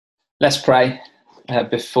Let's pray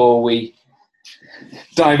before we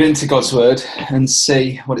dive into God's word and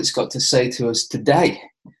see what it's got to say to us today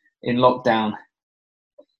in lockdown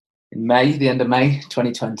in May, the end of May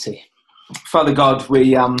 2020. Father God,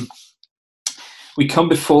 we come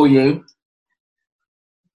before you.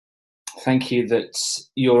 Thank you that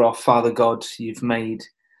you're our Father God. You've made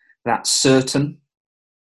that certain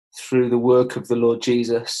through the work of the Lord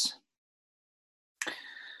Jesus.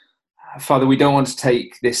 Father, we don't want to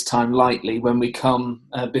take this time lightly when we come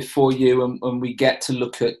before you and we get to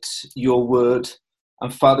look at your word.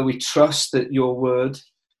 And Father, we trust that your word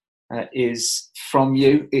is from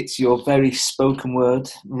you. It's your very spoken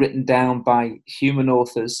word written down by human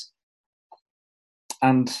authors.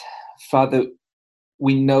 And Father,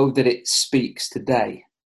 we know that it speaks today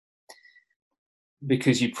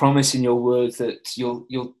because you promise in your word that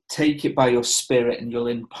you'll take it by your spirit and you'll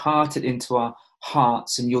impart it into our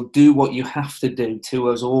hearts, and you'll do what you have to do to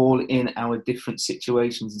us all in our different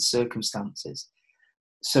situations and circumstances.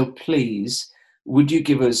 So please, would you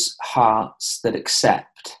give us hearts that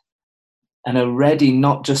accept and are ready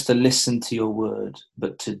not just to listen to your word,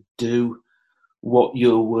 but to do what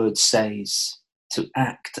your word says, to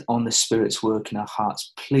act on the Spirit's work in our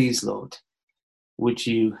hearts. Please, Lord, would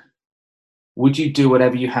you do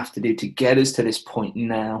whatever you have to do to get us to this point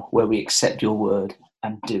now where we accept your word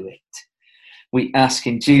and do it. We ask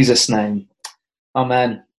in Jesus' name.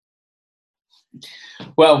 Amen.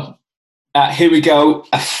 Well, here we go.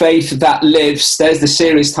 A faith that lives. There's the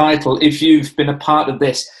series title. If you've been a part of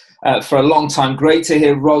this for a long time, great to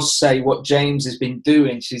hear Ros say what James has been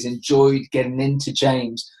doing. She's enjoyed getting into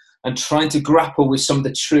James and trying to grapple with some of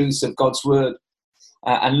the truths of God's word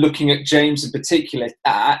and looking at James in particular.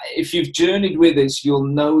 If you've journeyed with us, you'll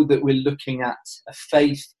know that we're looking at a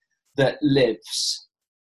faith that lives.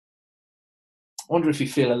 I wonder if you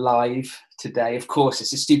feel alive today. Of course,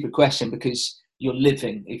 it's a stupid question because you're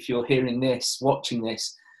living. If you're hearing this, watching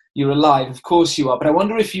this, you're alive. Of course you are. But I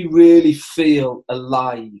wonder if you really feel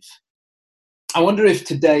alive. I wonder if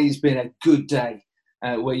today's been a good day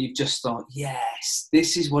where you've just thought, yes,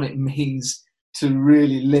 this is what it means to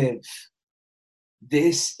really live.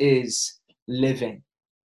 This is living.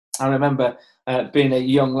 I remember being a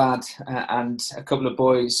young lad and a couple of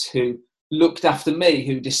boys who looked after me,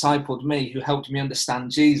 who discipled me, who helped me understand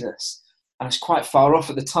Jesus. I was quite far off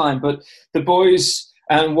at the time, but the boys,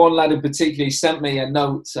 and one lad in particular, he sent me a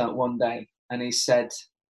note one day, and he said,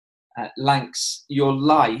 Lanks, your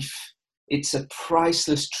life, it's a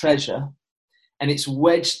priceless treasure, and it's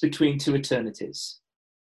wedged between two eternities.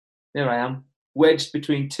 There I am, wedged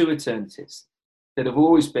between two eternities that have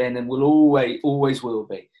always been and will always will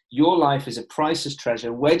be. Your life is a priceless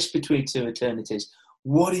treasure, wedged between two eternities.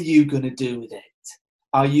 What are you going to do with it?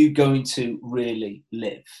 Are you going to really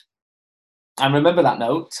live? And remember that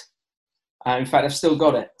note. In fact, I've still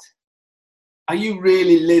got it. Are you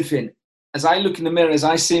really living? As I look in the mirror, as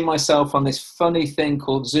I see myself on this funny thing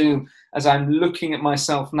called Zoom, as I'm looking at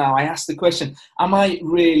myself now, I ask the question, am I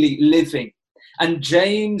really living? And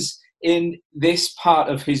James, in this part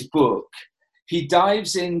of his book, he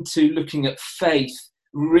dives into looking at faith,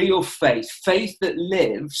 real faith, faith that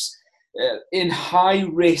lives in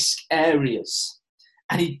high-risk areas,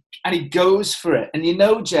 and he goes for it. And you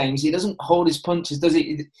know, James, he doesn't hold his punches, does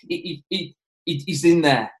he? He's in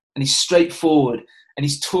there, and he's straightforward, and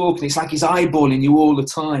he's talking. It's like he's eyeballing you all the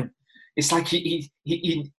time. It's like he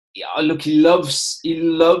loves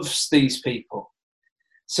these people.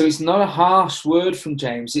 So it's not a harsh word from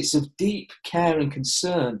James. It's of deep care and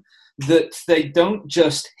concern that they don't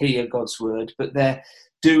just hear God's word, but they're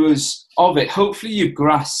doers of it. Hopefully you've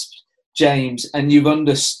grasped James and you've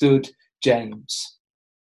understood James.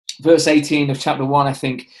 Verse 18 of chapter 1, I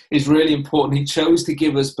think, is really important. He chose to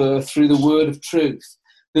give us birth through the word of truth,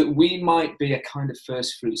 that we might be a kind of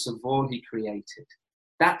first fruits of all he created.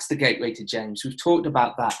 That's the gateway to James. We've talked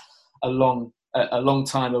about that a long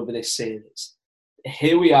time over this series.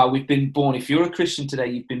 Here we are, we've been born. If you're a Christian today,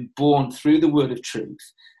 you've been born through the word of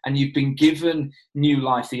truth, and you've been given new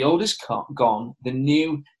life. The old has gone, the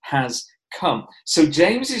new has come. So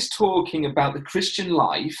James is talking about the Christian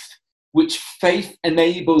life, which faith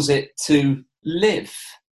enables it to live.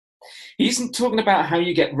 He isn't talking about how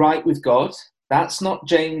you get right with God. That's not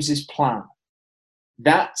James's plan.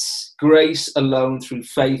 That's grace alone through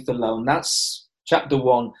faith alone. That's chapter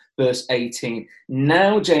 1, verse 18.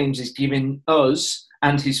 Now James is giving us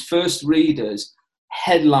and his first readers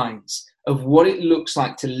headlines of what it looks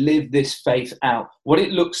like to live this faith out. What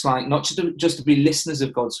it looks like not just to be listeners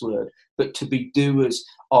of God's word, but to be doers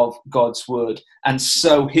of God's word. And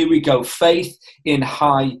so here we go. Faith in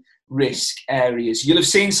high risk areas. You'll have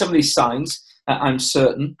seen some of these signs. I'm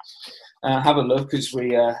certain. Have a look as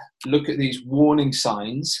we look at these warning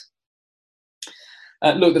signs.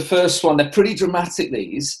 Look, the first one, they're pretty dramatic,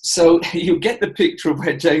 these. So you get the picture of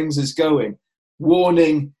where James is going.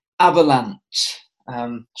 Warning, avalanche.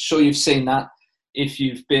 Sure you've seen that if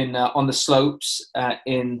you've been on the slopes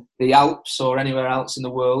in the Alps or anywhere else in the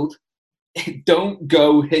world. Don't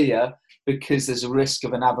go here because there's a risk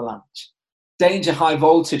of an avalanche. Danger, high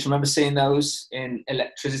voltage. Remember seeing those in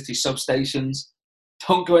electricity substations?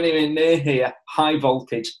 Don't go anywhere near here. High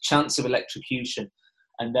voltage, chance of electrocution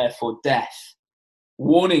and therefore death.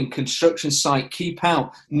 Warning, construction site, keep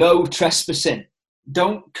out. No trespassing.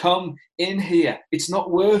 Don't come in here. It's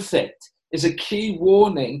not worth it. It's a key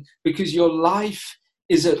warning because your life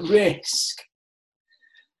is at risk.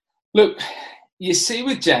 Look, you see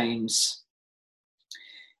with James,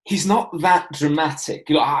 he's not that dramatic.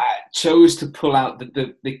 I chose to pull out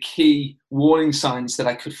the key warning signs that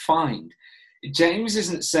I could find. James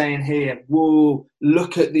isn't saying here, whoa,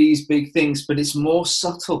 look at these big things, but it's more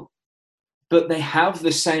subtle. But they have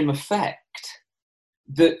the same effect,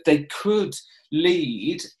 that they could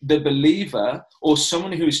lead the believer or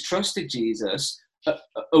someone who has trusted Jesus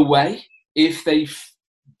away if they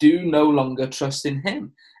do no longer trust in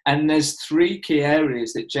him. And there's three key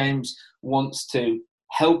areas that James wants to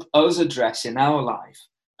help us address in our life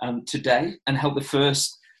today, and help the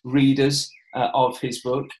first readers of his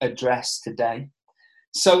book address today.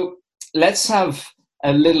 So let's have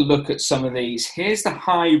a little look at some of these. Here's the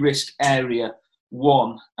high risk area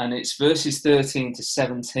 1, and it's verses 13 to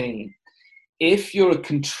 17. If you're a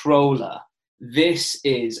controller, this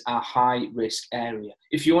is a high risk area.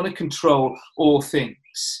 If you want to control all things,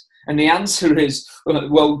 and the answer is,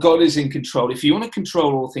 well, God is in control. If you want to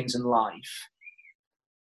control all things in life,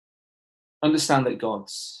 understand that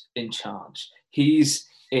God's in charge. He's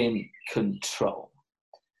in control.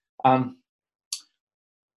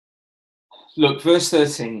 Look, verse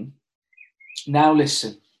 13. Now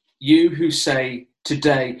listen, you who say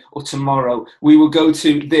today or tomorrow, we will go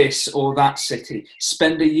to this or that city,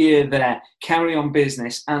 spend a year there, carry on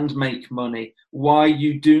business and make money. Why,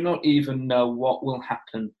 you do not even know what will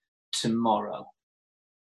happen tomorrow.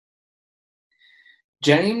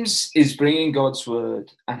 James is bringing God's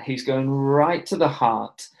word, and he's going right to the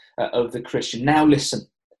heart of the Christian. Now listen,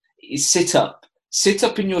 sit up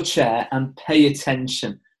in your chair and pay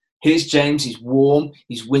attention. Here's James, he's warm,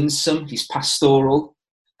 he's winsome, he's pastoral,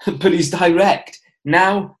 but he's direct.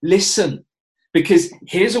 Now listen, because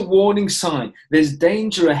here's a warning sign. There's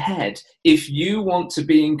danger ahead if you want to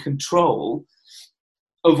be in control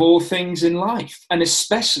of all things in life, and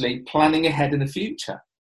especially planning ahead in the future.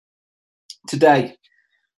 Today,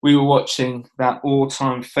 we were watching that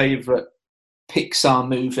all-time favourite Pixar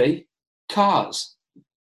movie, Cars.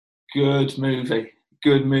 Good movie.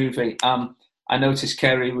 I noticed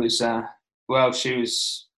Kerry was, she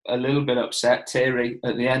was a little bit upset, teary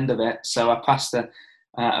at the end of it, so I passed her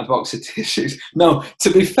a box of tissues. No,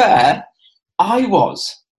 to be fair, I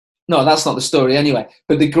was. No, that's not the story anyway.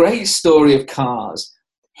 But the great story of Cars,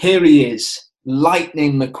 here he is,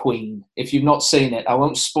 Lightning McQueen. If you've not seen it, I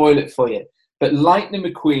won't spoil it for you. But Lightning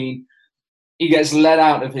McQueen, he gets let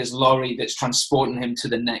out of his lorry that's transporting him to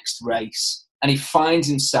the next race. And he finds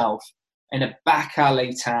himself in a back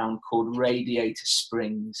alley town called Radiator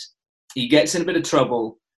Springs. He gets in a bit of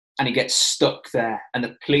trouble and he gets stuck there. And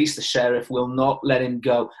the police, the sheriff, will not let him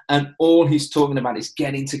go. And all he's talking about is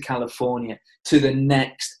getting to California, to the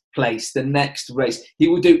next place, the next race. He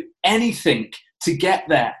will do anything to get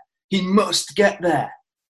there. He must get there.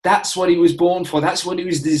 That's what he was born for. That's what he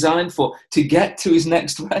was designed for, to get to his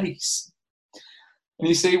next race. And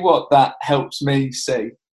you see what that helps me see?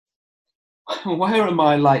 Where am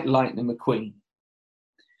I like Lightning McQueen?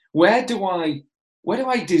 Where do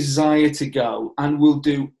I desire to go and will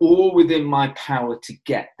do all within my power to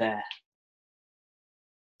get there?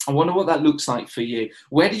 I wonder what that looks like for you.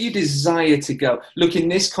 Where do you desire to go? Look, in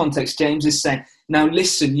this context, James is saying, now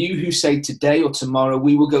listen, you who say today or tomorrow,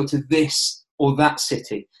 we will go to this or that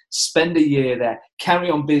city, spend a year there,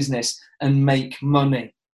 carry on business and make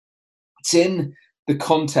money. It's in the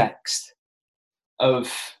context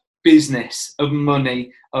of business, of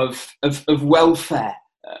money, of welfare,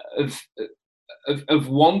 of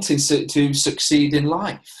wanting to succeed in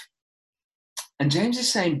life. And James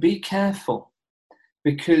is saying, be careful,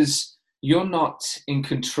 because you're not in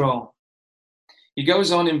control. He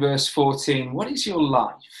goes on in verse 14, what is your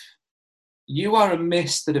life? You are a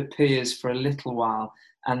mist that appears for a little while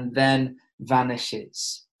and then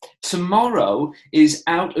vanishes. Tomorrow is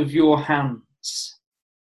out of your hands.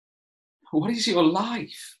 What is your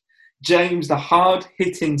life? James, the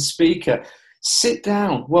hard-hitting speaker, Sit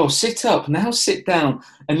down. Well, sit up. Now sit down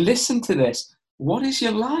and listen to this. What is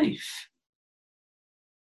your life?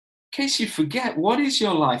 In case you forget, what is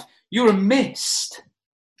your life? You're a mist,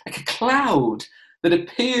 like a cloud that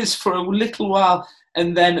appears for a little while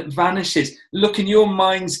and then vanishes. Look, and your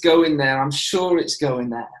mind's going there. I'm sure it's going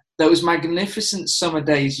there. Those magnificent summer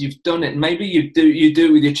days, you've done it. Maybe you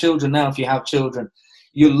do with your children now if you have children.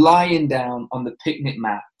 You're lying down on the picnic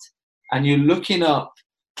mat and you're looking up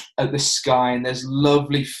at the sky and there's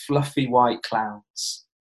lovely fluffy white clouds.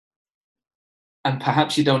 And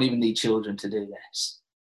perhaps you don't even need children to do this.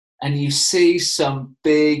 And you see some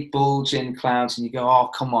big bulging clouds and you go, oh,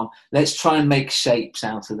 come on, let's try and make shapes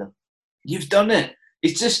out of them. You've done it.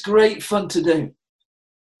 It's just great fun to do.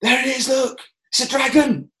 There it is, look. It's a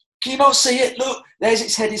dragon. Can you not see it? Look, there's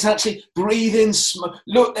its head. It's actually breathing smoke.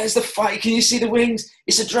 Look, there's the fire. Can you see the wings?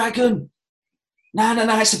 It's a dragon. No,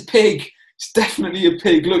 it's a pig. It's definitely a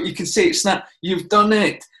pig. Look, you can see it snap. You've done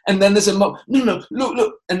it. And then there's a mob. No,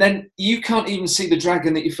 look. And then you can't even see the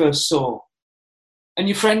dragon that you first saw. And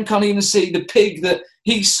your friend can't even see the pig that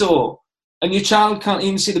he saw. And your child can't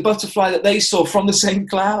even see the butterfly that they saw from the same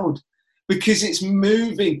cloud because it's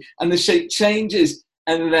moving and the shape changes.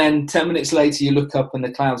 And then 10 minutes later, you look up and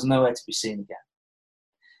the cloud's nowhere to be seen again.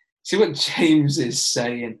 See what James is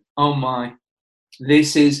saying? Oh my,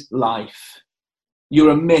 this is life.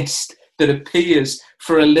 You're a mist that appears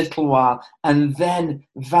for a little while and then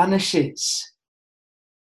vanishes.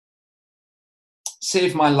 See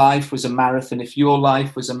if my life was a marathon, if your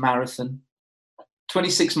life was a marathon.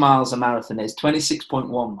 26 miles a marathon is, 26.1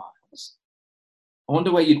 miles. I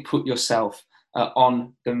wonder where you'd put yourself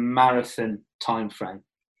on the marathon time frame.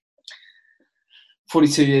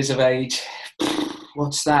 42 years of age,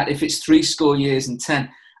 what's that? If it's 70 years and 10,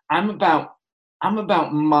 I'm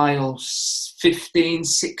about miles 15,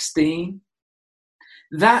 16.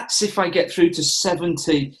 That's if I get through to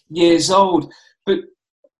 70 years old. But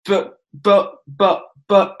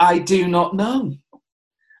I do not know.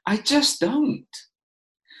 I just don't.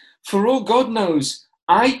 For all God knows,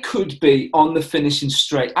 I could be on the finishing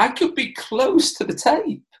straight. I could be close to the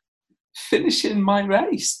tape, finishing my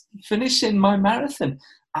race, finishing my marathon.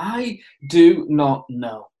 I do not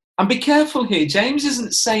know. And be careful here. James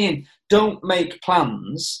isn't saying don't make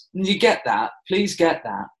plans. You get that? Please get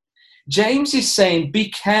that. James is saying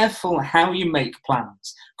be careful how you make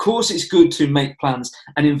plans. Of course, it's good to make plans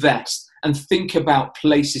and invest and think about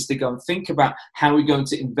places to go and think about how we're going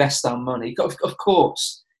to invest our money. Of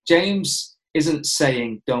course, James isn't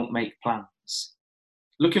saying don't make plans.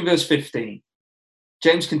 Look in verse 15.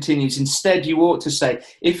 James continues, instead you ought to say,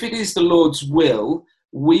 if it is the Lord's will,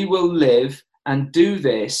 we will live and do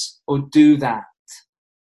this or do that.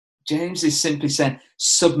 James is simply saying,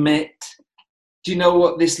 submit. Do you know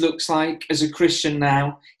what this looks like as a Christian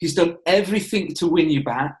now? He's done everything to win you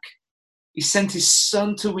back. He sent his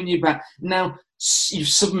son to win you back. Now, you've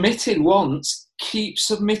submitted once. Keep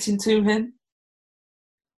submitting to him.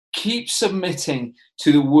 Keep submitting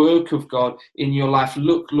to the work of God in your life.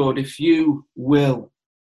 Look, Lord, if you will.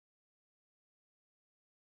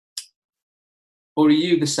 Or are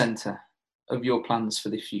you the centre of your plans for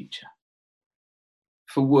the future?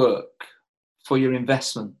 For work, for your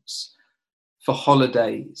investments, for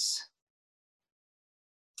holidays.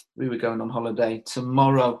 We were going on holiday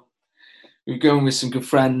tomorrow. We were going with some good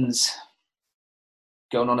friends,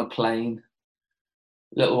 going on a plane.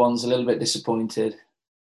 Little one's a little bit disappointed.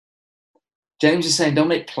 James is saying, don't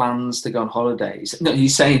make plans to go on holidays. No,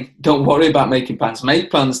 he's saying, don't worry about making plans.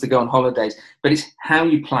 Make plans to go on holidays. But it's how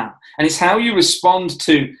you plan. And it's how you respond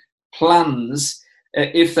to plans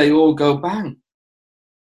if they all go bang.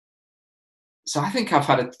 So I think I've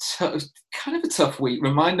had a kind of a tough week,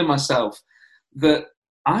 reminding myself that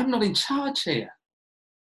I'm not in charge here.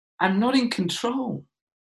 I'm not in control.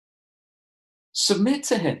 Submit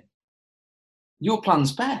to him. Your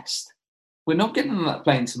plan's best. We're not getting on that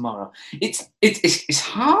plane tomorrow. It's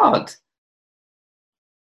hard,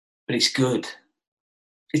 but it's good.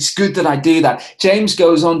 It's good that I do that. James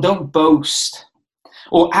goes on, don't boast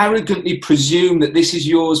or arrogantly presume that this is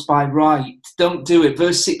yours by right. Don't do it.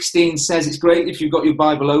 Verse 16 says, it's great if you've got your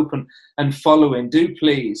Bible open and following. Do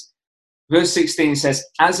please. Verse 16 says,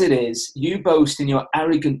 as it is, you boast in your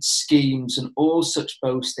arrogant schemes, and all such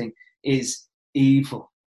boasting is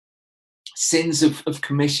evil. Sins of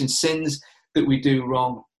commission, sins that we do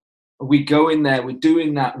wrong. We go in there, we're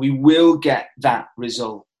doing that, we will get that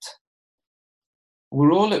result.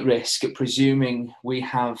 We're all at risk at presuming we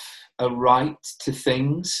have a right to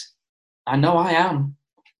things. I know I am.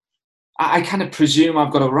 I kind of presume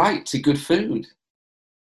I've got a right to good food.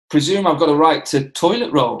 Presume I've got a right to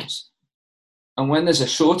toilet rolls. And when there's a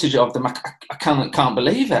shortage of them, I can't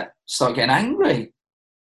believe it. Start getting angry.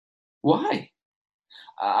 Why?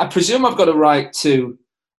 I presume I've got a right to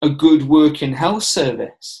a good working health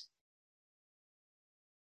service.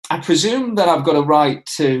 I presume that I've got a right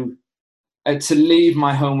to leave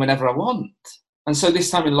my home whenever I want. And so this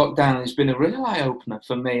time in lockdown has been a real eye-opener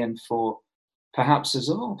for me and for perhaps us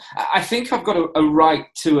all. I think I've got a right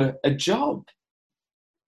to a job.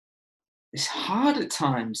 It's hard at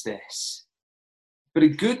times, this. But a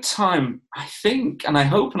good time, I think, and I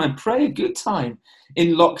hope and I pray, a good time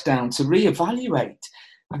in lockdown to reevaluate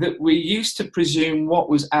that we used to presume what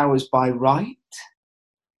was ours by right.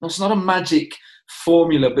 It's not a magic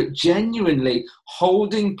formula, but genuinely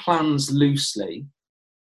holding plans loosely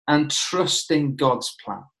and trusting God's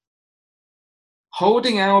plan.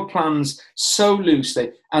 Holding our plans so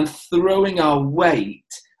loosely and throwing our weight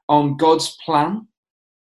on God's plan.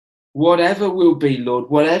 Whatever will be, Lord,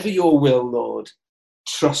 whatever your will, Lord,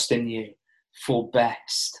 trust in you for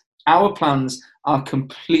best. Our plans are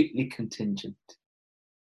completely contingent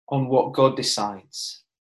on what God decides.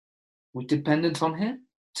 We're dependent on him,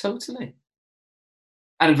 totally.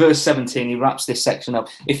 And in verse 17, he wraps this section up.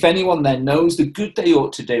 If anyone then knows the good they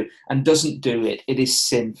ought to do and doesn't do it, it is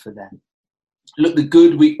sin for them. Look, the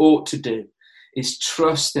good we ought to do is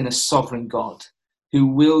trust in a sovereign God who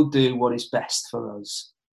will do what is best for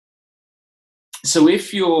us. So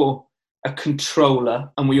if you're a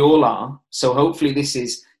controller, and we all are, so hopefully this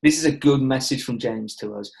is a good message from James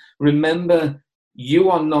to us. Remember,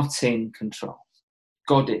 you are not in control.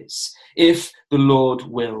 God is. If the Lord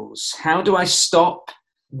wills. How do I stop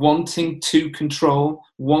wanting to control,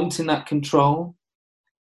 wanting that control?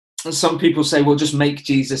 And some people say, well, just make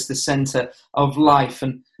Jesus the center of life.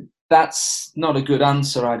 And that's not a good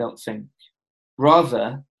answer, I don't think.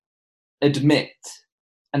 Rather, admit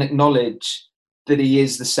and acknowledge that he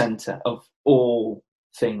is the center of all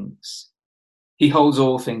things. He holds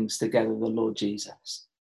all things together, the Lord Jesus.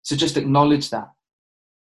 So just acknowledge that.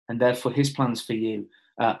 And therefore his plans for you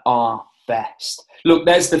are best. Look,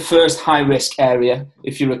 there's the first high risk area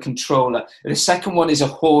if you're a controller. The second one is a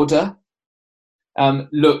hoarder.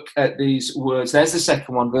 Look at these words. There's the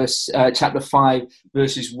second one, chapter 5,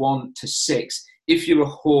 verses 1 to 6. If you're a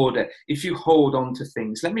hoarder, if you hold on to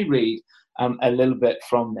things. Let me read a little bit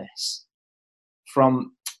from this.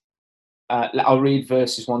 I'll read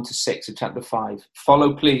verses 1 to 6 of chapter 5.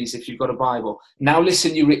 Follow, please, if you've got a Bible. Now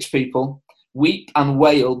listen, you rich people. Weep and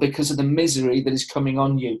wail because of the misery that is coming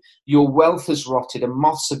on you. Your wealth has rotted and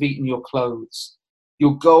moths have eaten your clothes.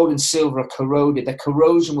 Your gold and silver are corroded. Their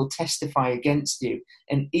corrosion will testify against you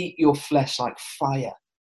and eat your flesh like fire.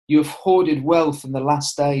 You have hoarded wealth in the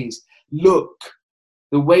last days. Look,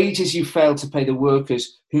 the wages you failed to pay the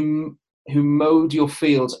workers who mowed your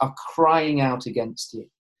fields are crying out against you.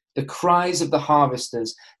 The cries of the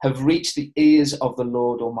harvesters have reached the ears of the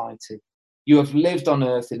Lord Almighty. You have lived on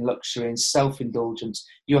earth in luxury and self-indulgence.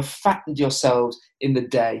 You have fattened yourselves in the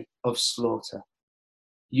day of slaughter.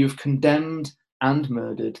 You have condemned and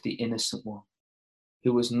murdered the innocent one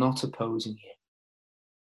who was not opposing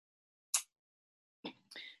you.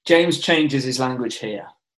 James changes his language here.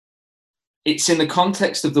 It's in the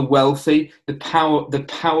context of the wealthy, the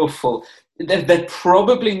powerful. They're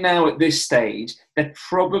probably now at this stage, they're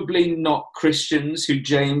probably not Christians who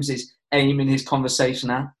James is aiming his conversation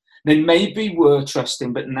at. They maybe were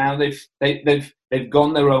trusting, but now they've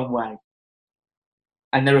gone their own way.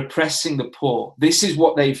 And they're oppressing the poor. This is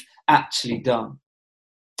what they've actually done.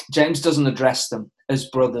 James doesn't address them as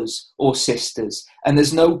brothers or sisters. And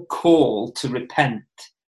there's no call to repent.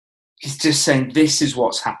 He's just saying, this is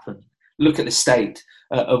what's happened. Look at the state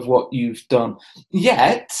of what you've done.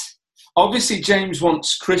 Yet, obviously, James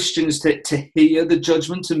wants Christians to hear the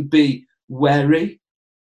judgment and be wary,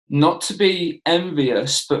 not to be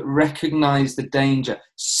envious, but recognize the danger,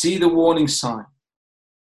 see the warning sign.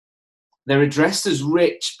 They're addressed as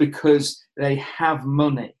rich because they have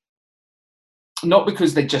money, not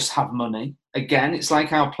because they just have money. Again, it's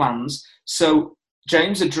like our plans. So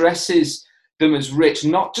James addresses them as rich,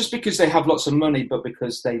 not just because they have lots of money, but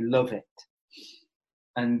because they love it.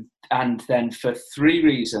 And then for three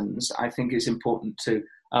reasons, I think it's important to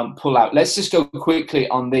pull out. Let's just go quickly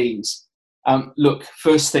on these. Look,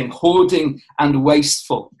 first thing, hoarding and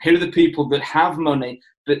wasteful. Here are the people that have money,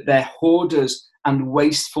 but they're hoarders and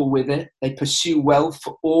wasteful with it. They pursue wealth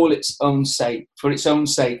for its own sake,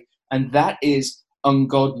 and that is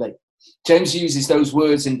ungodly. James uses those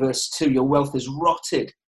words in verse 2. Your wealth is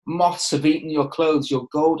rotted. Moths have eaten your clothes. Your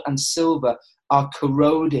gold and silver are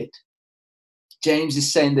corroded. James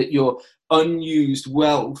is saying that your unused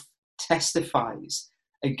wealth testifies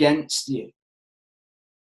against you.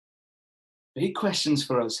 Big questions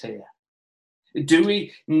for us here. Do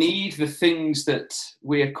we need the things that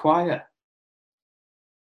we acquire?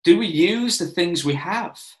 Do we use the things we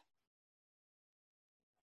have?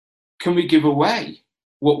 Can we give away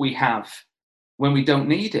what we have when we don't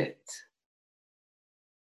need it?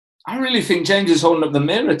 I really think James is holding up the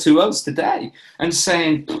mirror to us today and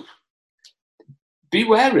saying, be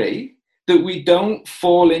wary that we don't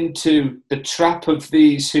fall into the trap of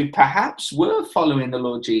these who perhaps were following the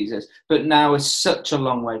Lord Jesus, but now are such a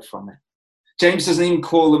long way from it. James doesn't even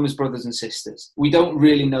call them as brothers and sisters. We don't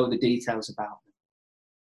really know the details about them.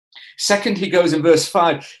 Second, he goes in verse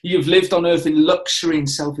 5, you've lived on earth in luxury and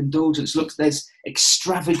self-indulgence. Look, there's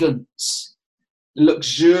extravagance,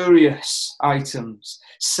 luxurious items,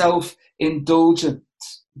 self-indulgent.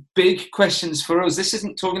 Big questions for us. This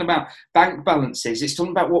isn't talking about bank balances. It's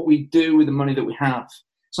talking about what we do with the money that we have.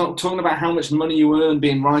 It's not talking about how much money you earn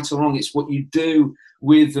being right or wrong. It's what you do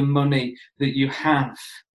with the money that you have.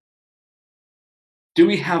 Do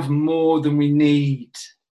we have more than we need?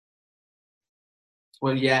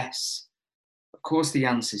 Well, yes. Of course the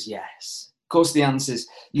answer is yes. Of course the answer is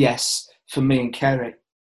yes for me and Kerry.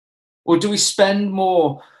 Or do we spend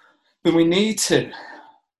more than we need to?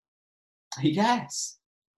 Yes,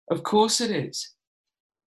 of course it is.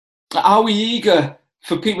 Are we eager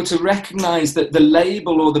for people to recognize that the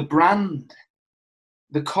label or the brand,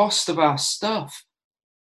 the cost of our stuff?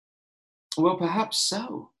 Well, perhaps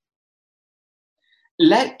so.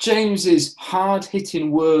 Let James's hard-hitting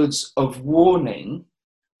words of warning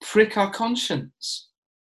prick our conscience.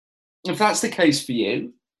 If that's the case for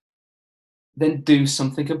you, then do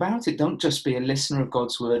something about it. Don't just be a listener of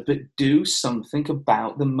God's word, but do something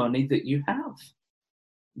about the money that you have.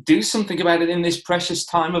 Do something about it in this precious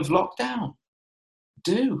time of lockdown.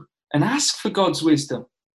 Do, and ask for God's wisdom.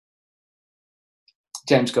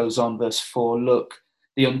 James goes on, verse 4, look,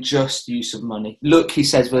 the unjust use of money. Look, he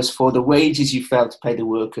says, verse 4, the wages you failed to pay the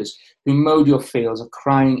workers who mowed your fields are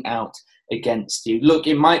crying out against you. Look,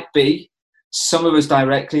 it might be some of us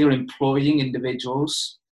directly are employing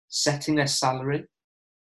individuals, setting their salary.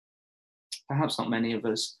 Perhaps not many of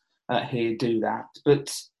us here do that.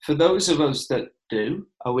 But for those of us that do,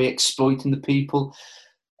 are we exploiting the people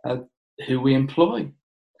who we employ?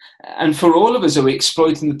 And for all of us, are we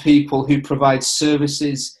exploiting the people who provide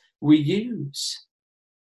services we use?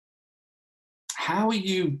 How are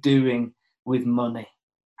you doing with money?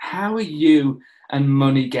 How are you and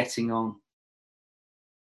money getting on?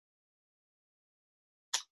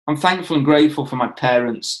 I'm thankful and grateful for my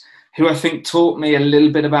parents, who I think taught me a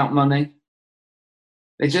little bit about money.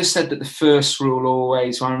 They just said that the first rule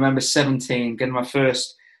always, when I remember 17, getting my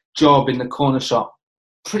first job in the corner shop,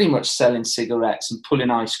 pretty much selling cigarettes and pulling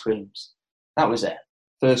ice creams. That was it.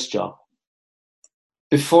 First job.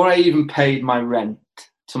 Before I even paid my rent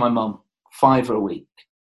to my mum, £5 a week,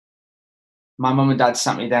 my mum and dad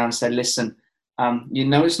sat me down and said, listen, you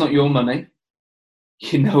know it's not your money.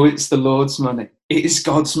 You know it's the Lord's money. It is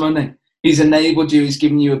God's money. He's enabled you. He's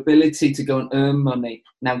given you ability to go and earn money.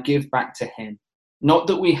 Now give back to him. Not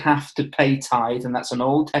that we have to pay tithe, and that's an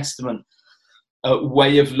Old Testament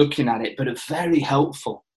way of looking at it, but a very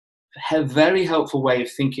helpful way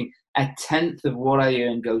of thinking. A tenth of what I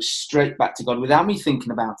earn goes straight back to God without me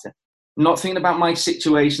thinking about it. I'm not thinking about my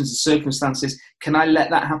situations and circumstances. Can I let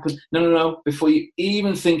that happen? No. Before you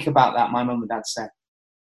even think about that, my mum and dad said,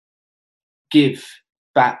 give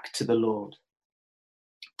back to the Lord.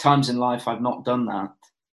 Times in life I've not done that.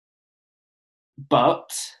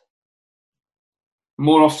 But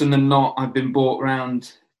more often than not, I've been brought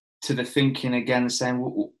round to the thinking again, saying,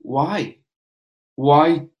 why?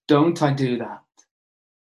 Why don't I do that?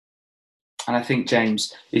 And I think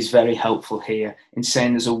James is very helpful here in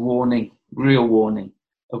saying there's a warning, real warning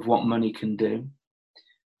of what money can do.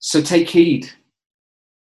 So take heed.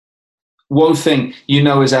 One thing, you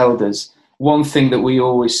know, as elders, one thing that we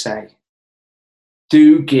always say,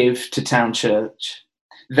 do give to Town Church.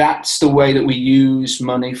 That's the way that we use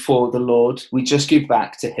money for the Lord. We just give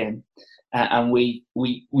back to him, and we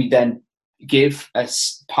then give a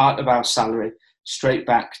part of our salary straight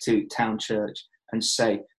back to Town Church and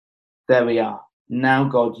say, there we are. Now,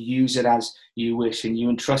 God, use it as you wish, and you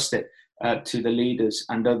entrust it to the leaders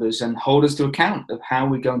and others, and hold us to account of how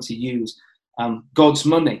we're going to use God's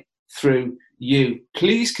money through you.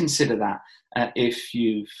 Please consider that if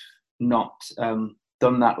you've not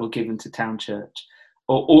done that or given to Town Church.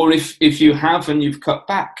 Or if you have and you've cut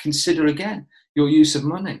back, consider again your use of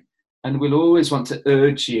money. And we'll always want to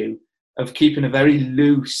urge you of keeping a very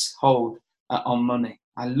loose hold on money.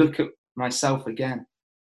 I look at myself again,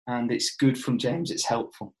 and it's good from James. It's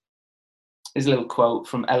helpful. Here's a little quote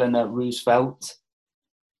from Eleanor Roosevelt.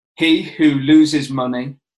 He who loses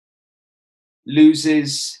money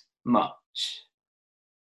loses much.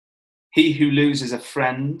 He who loses a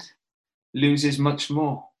friend loses much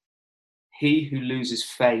more. He who loses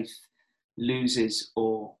faith loses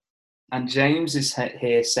all. And James is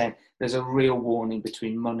here saying there's a real warning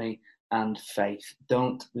between money and faith.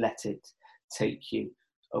 Don't let it take you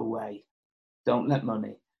away. Don't let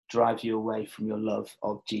money drive you away from your love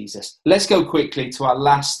of Jesus. Let's go quickly to our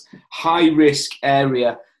last high risk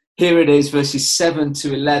area. Here it is, verses 7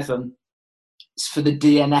 to 11. It's for the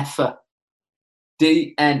DNFer.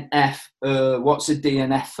 DNF. What's a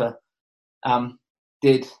DNFer?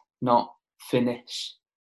 Did not finish.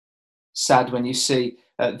 Sad when you see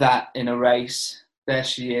that in a race. There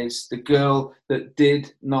she is, the girl that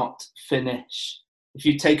did not finish. If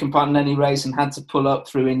you've taken part in any race and had to pull up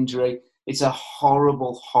through injury, it's a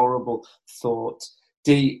horrible, horrible thought.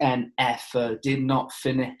 DNF, did not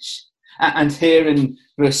finish. And here in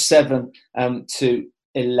verse 7 to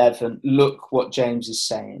 11, look what James is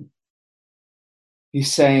saying.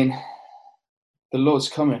 He's saying, the Lord's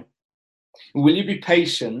coming. Will you be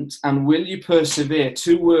patient and will you persevere?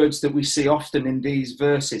 Two words that we see often in these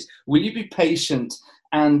verses. Will you be patient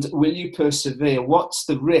and will you persevere? What's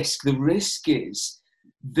the risk? The risk is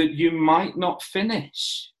that you might not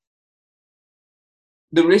finish.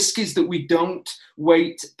 The risk is that we don't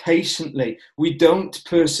wait patiently. We don't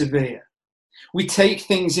persevere. We take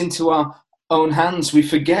things into our own hands. We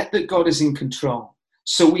forget that God is in control.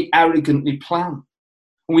 So we arrogantly plan.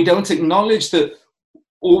 We don't acknowledge that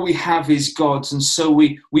all we have is God's, and so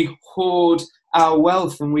we hoard our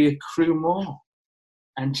wealth and we accrue more.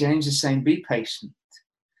 And James is saying, be patient.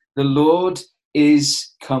 The Lord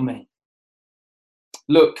is coming.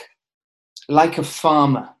 Look, like a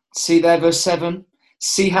farmer. See there, verse 7?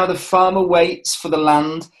 See how the farmer waits for the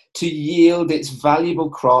land to yield its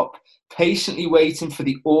valuable crop, patiently waiting for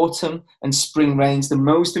the autumn and spring rains, the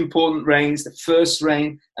most important rains, the first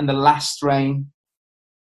rain and the last rain.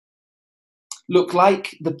 Look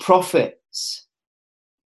like the prophets.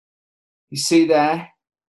 You see there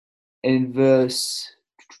in verse,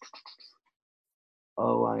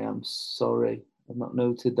 I am sorry, I've not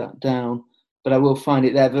noted that down, but I will find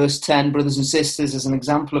it there. Verse 10, brothers and sisters, as an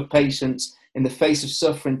example of patience in the face of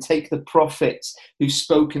suffering, take the prophets who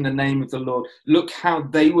spoke in the name of the Lord. Look how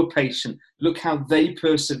they were patient. Look how they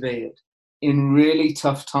persevered in really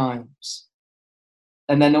tough times.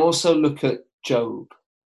 And then also look at Job.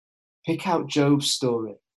 Pick out Job's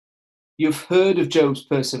story. You've heard of Job's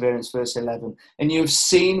perseverance, verse 11, and you have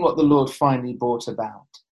seen what the Lord finally brought about.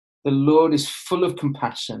 The Lord is full of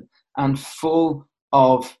compassion and full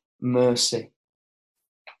of mercy.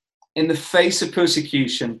 In the face of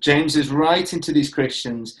persecution, James is writing to these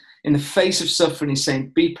Christians. In the face of suffering, he's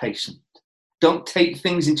saying, be patient. Don't take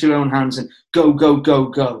things into your own hands and go, go, go,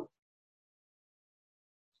 go.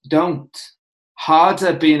 Don't.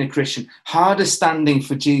 Harder being a Christian, harder standing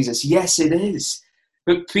for Jesus. Yes, it is.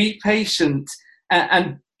 But be patient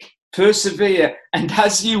and persevere. And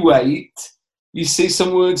as you wait, you see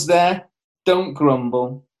some words there. Don't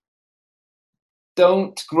grumble.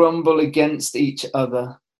 Don't grumble against each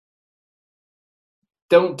other.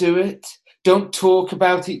 Don't do it. Don't talk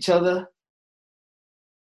about each other.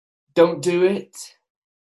 Don't do it.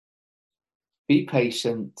 Be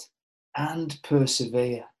patient and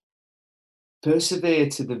persevere. Persevere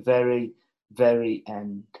to the very, very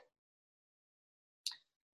end.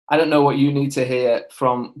 I don't know what you need to hear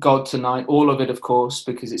from God tonight, all of it, of course,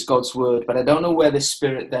 because it's God's word, but I don't know where the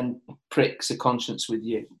Spirit then pricks a conscience with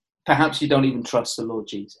you. Perhaps you don't even trust the Lord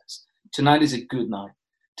Jesus. Tonight is a good night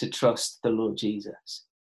to trust the Lord Jesus,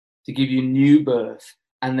 to give you new birth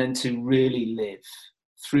and then to really live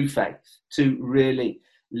through faith, to really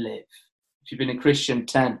live. If you've been a Christian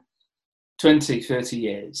 10, 20, 30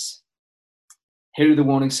 years, here are the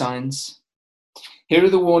warning signs. Here are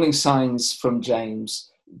the warning signs from James.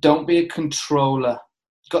 Don't be a controller.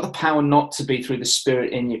 You've got the power not to be through the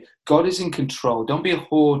Spirit in you. God is in control. Don't be a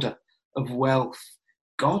hoarder of wealth.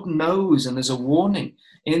 God knows, and there's a warning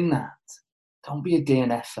in that. Don't be a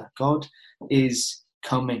DNFer. God is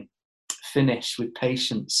coming. Finish with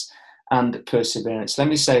patience and perseverance. Let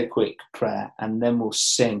me say a quick prayer and then we'll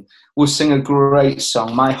sing. We'll sing a great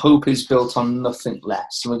song. My hope is built on nothing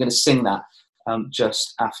less. And we're going to sing that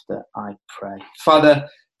just after I pray. Father,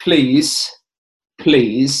 please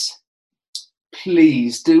do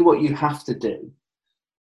what you have to do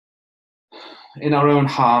in our own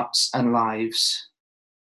hearts and lives,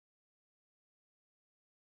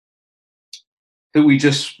 that we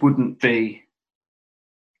just wouldn't be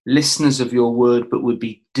listeners of your word, but would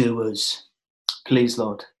be doers. Please,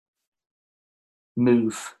 Lord,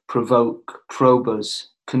 move, provoke, probe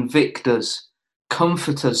us, convict us,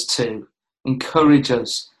 comfort us too, encourage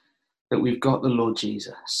us that we've got the Lord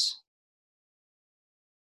Jesus.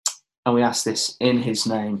 And we ask this in his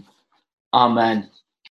name. Amen.